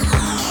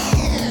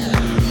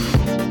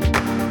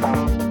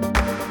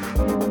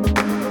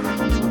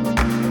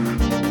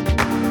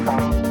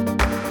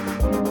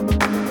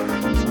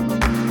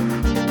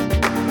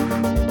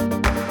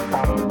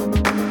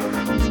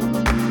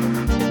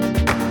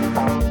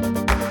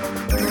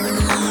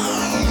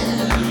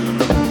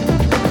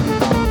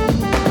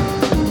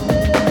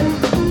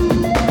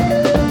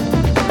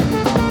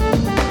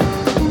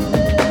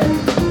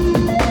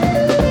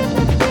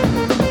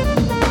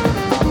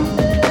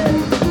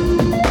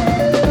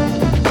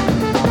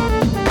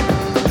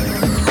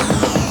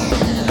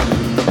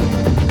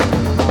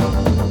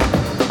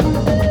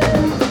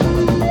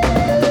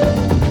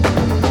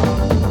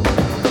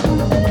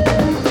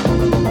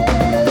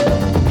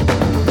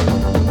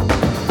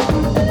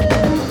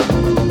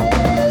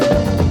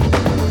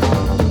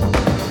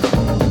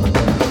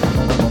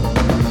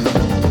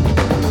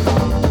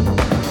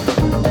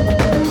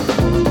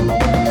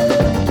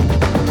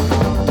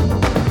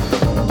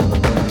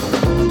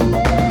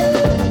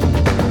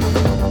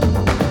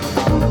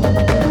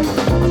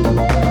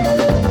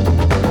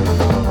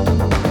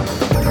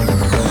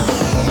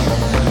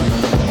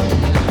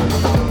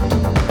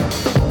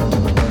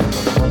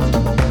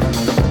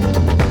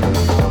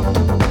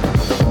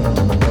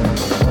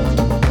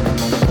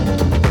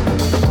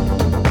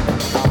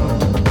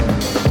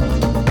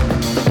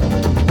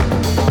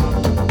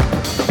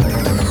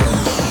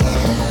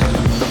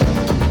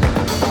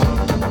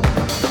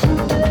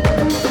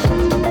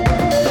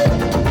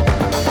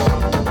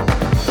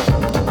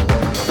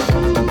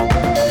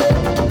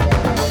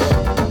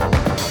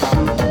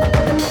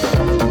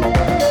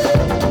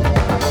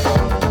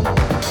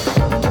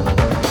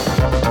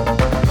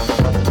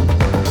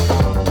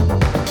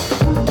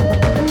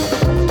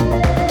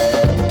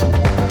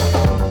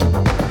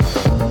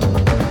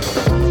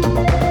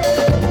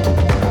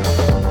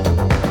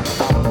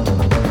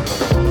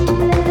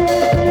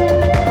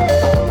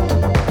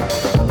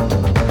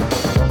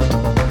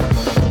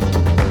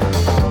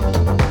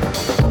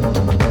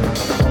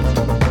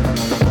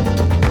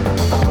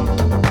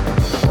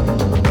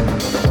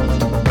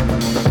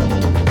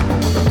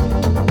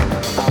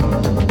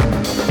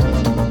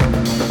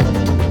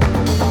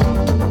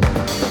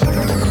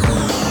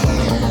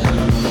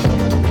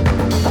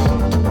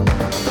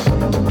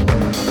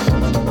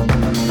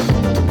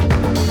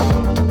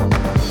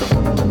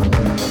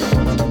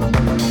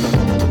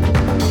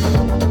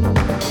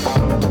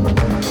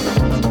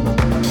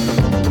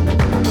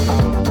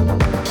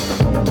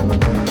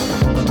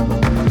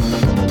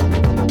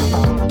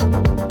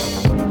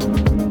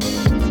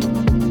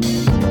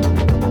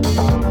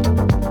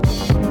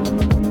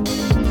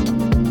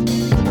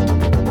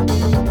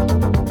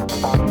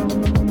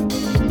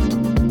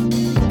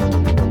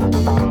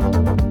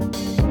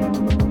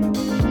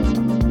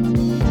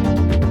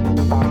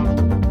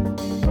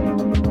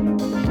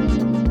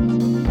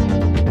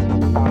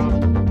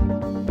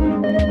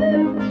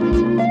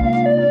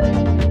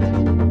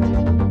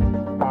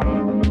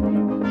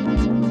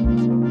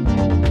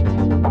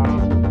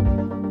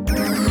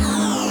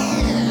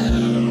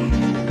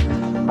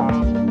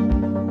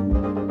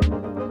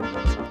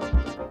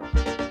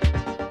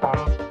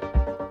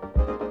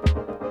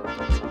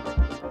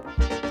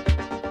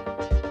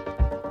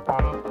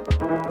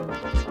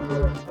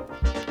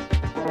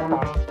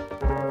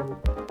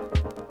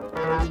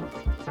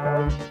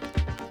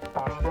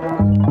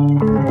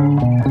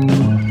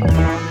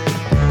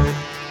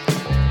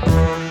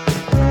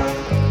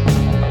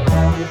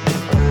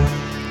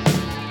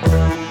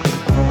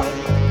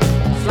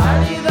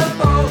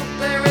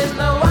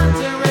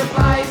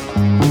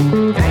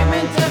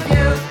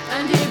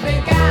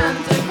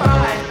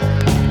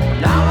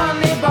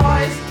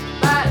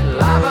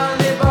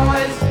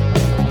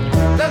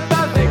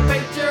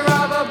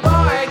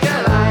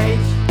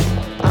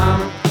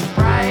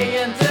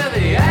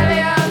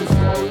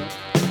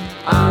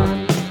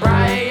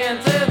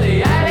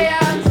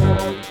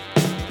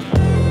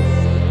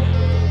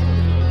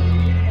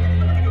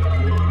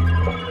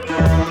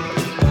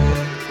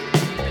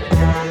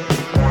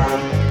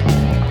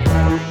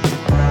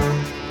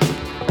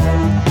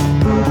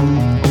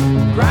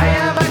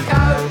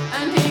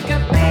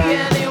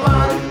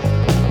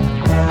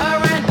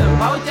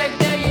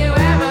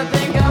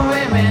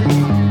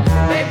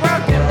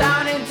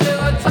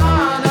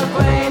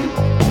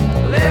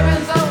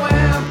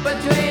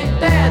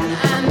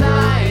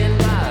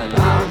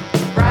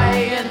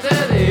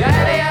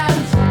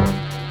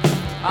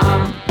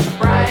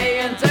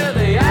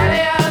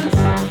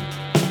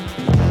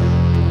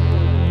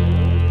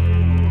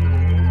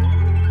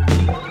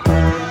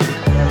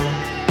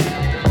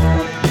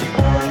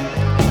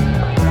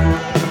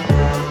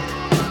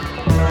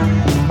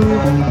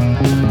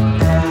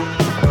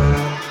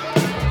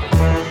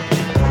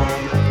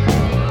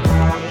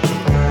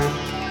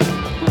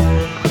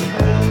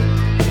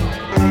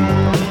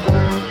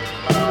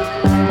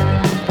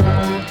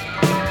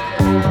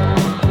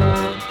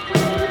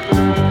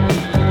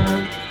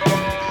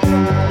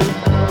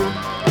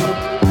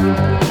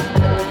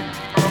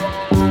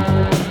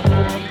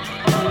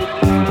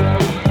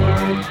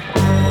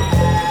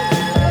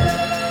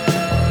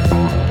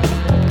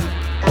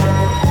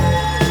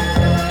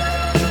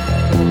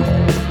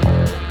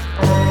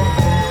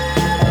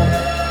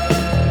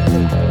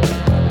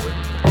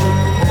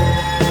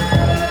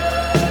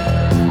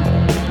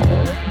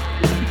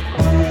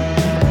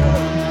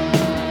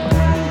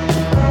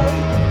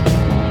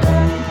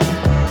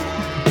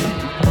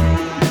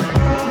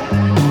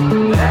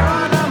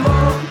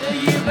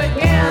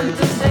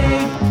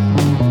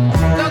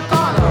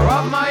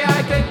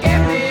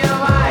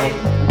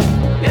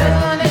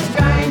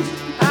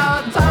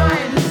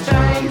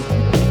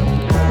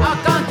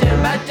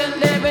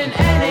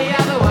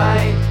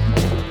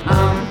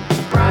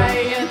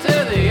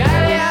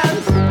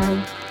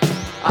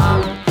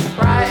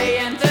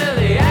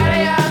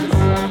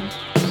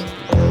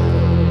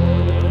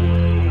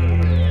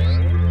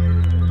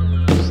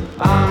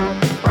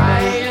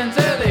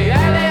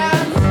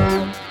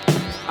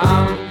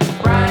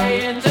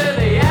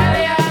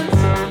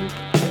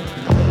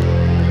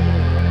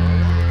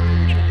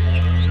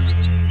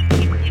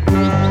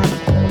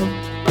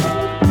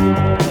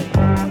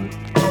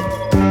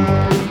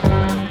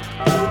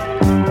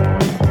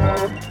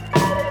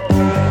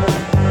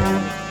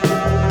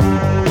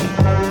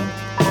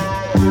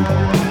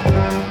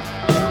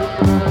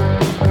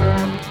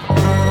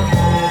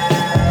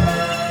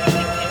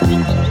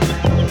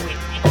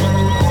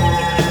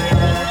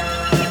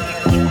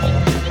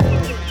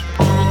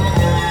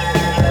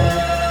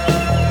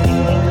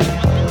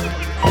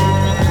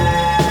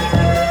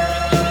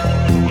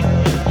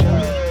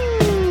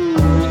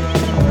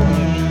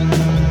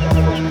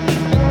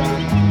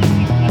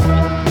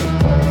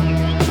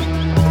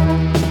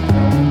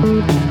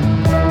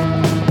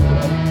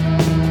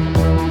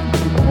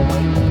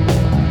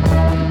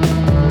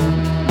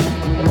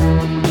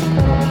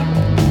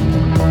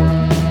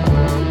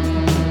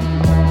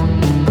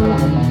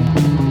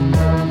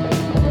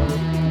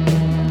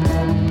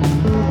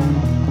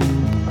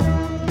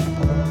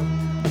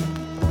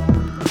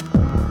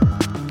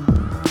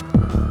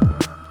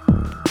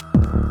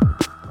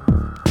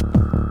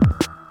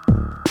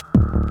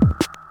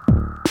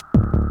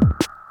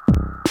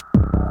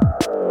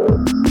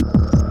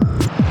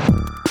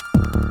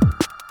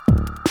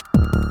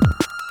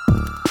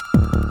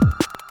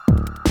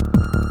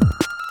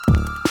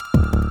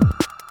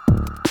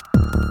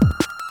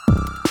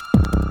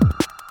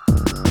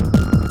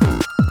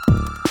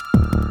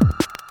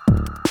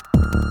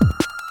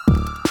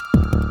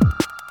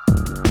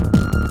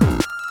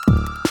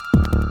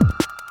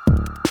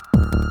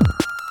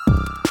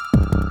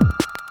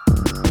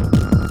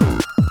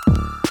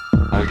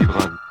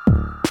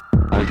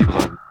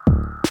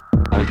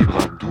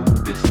 Algebra, du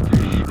bist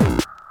Liebe.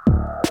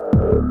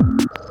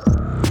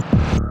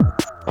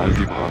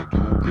 Algebra, du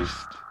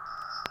bist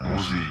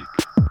Musik.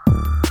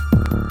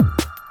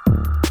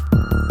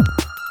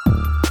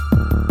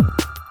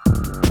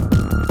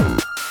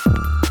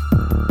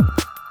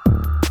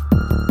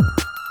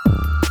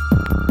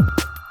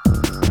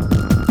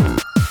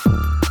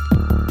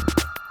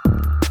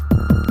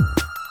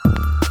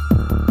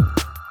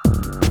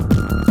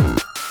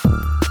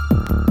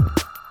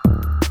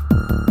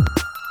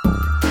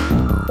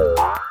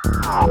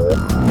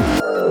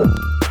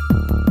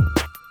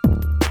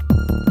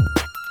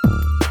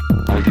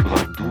 Algebra,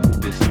 du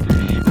bist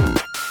Liebe.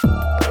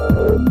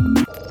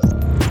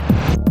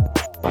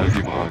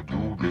 Algebra,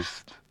 du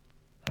bist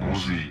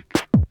Musik.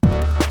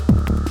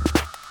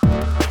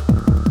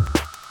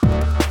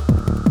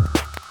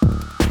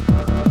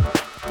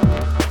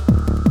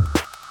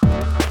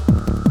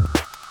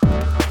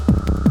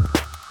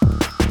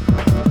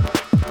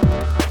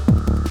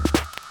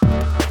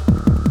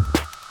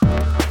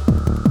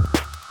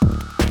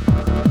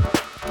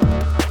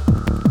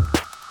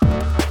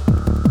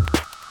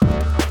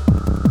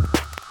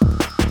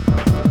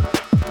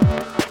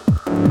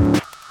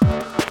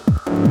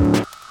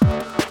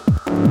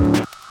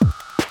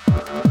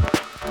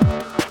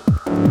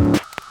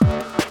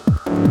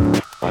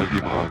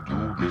 Algebra,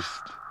 du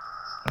bist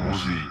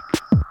Musik.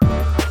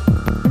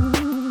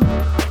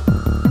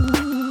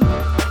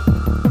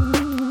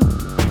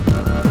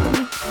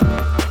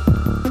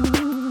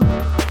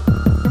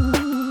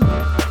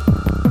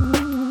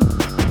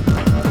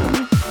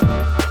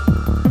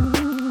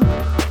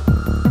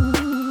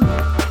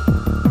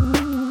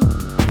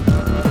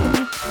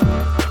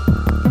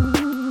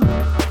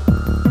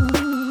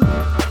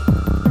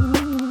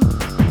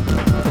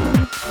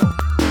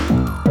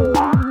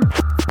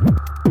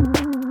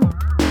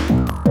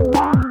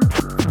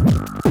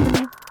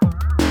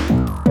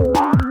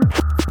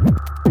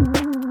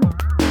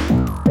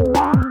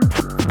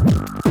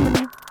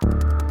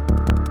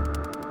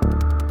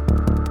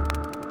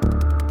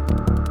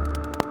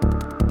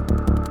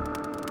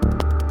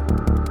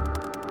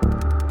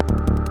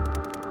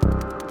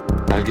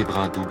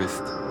 Algebra, du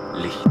bist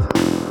Licht.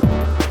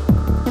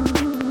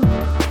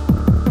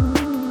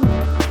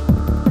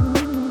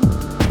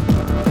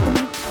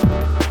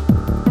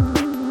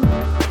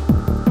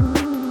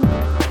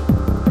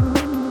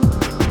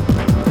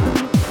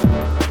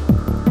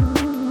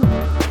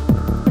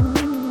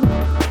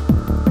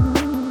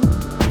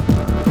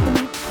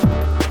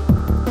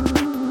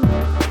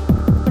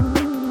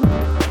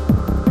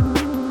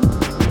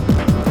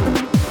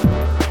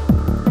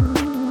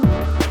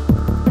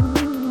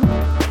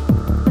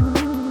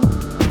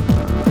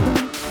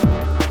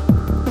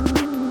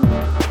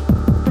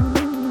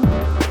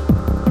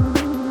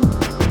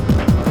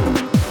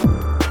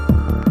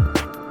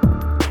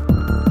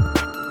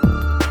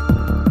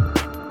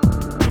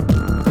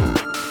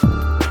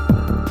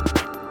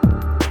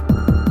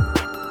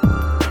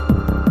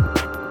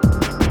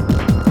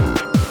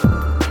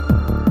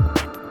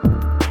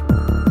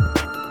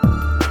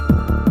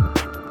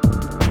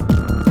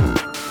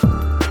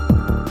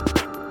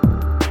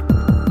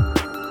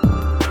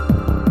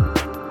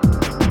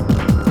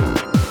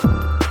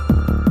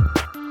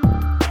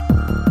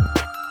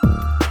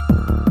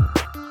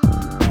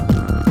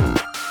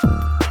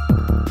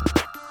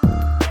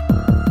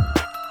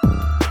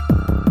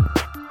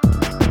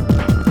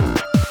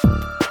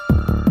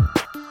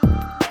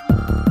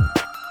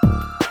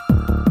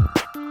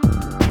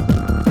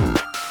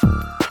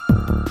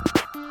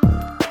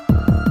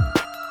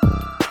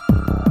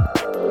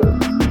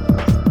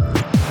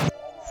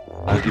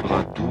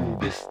 Algebra, du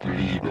bist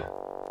Liebe.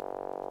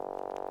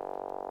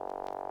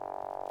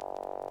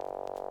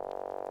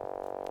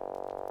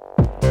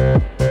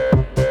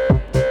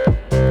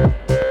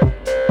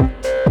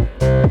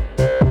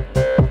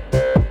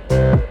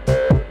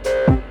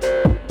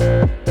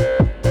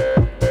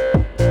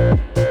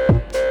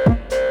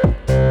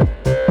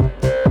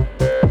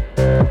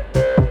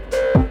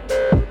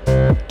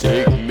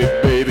 Take me,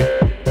 baby,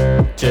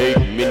 take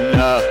me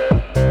now,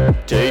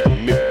 take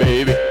me,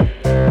 baby,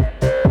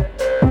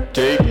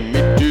 take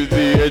me to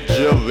the edge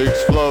of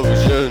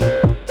explosion.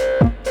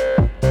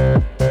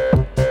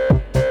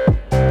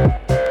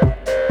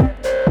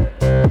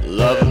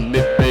 Love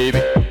me,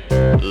 baby,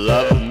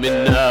 love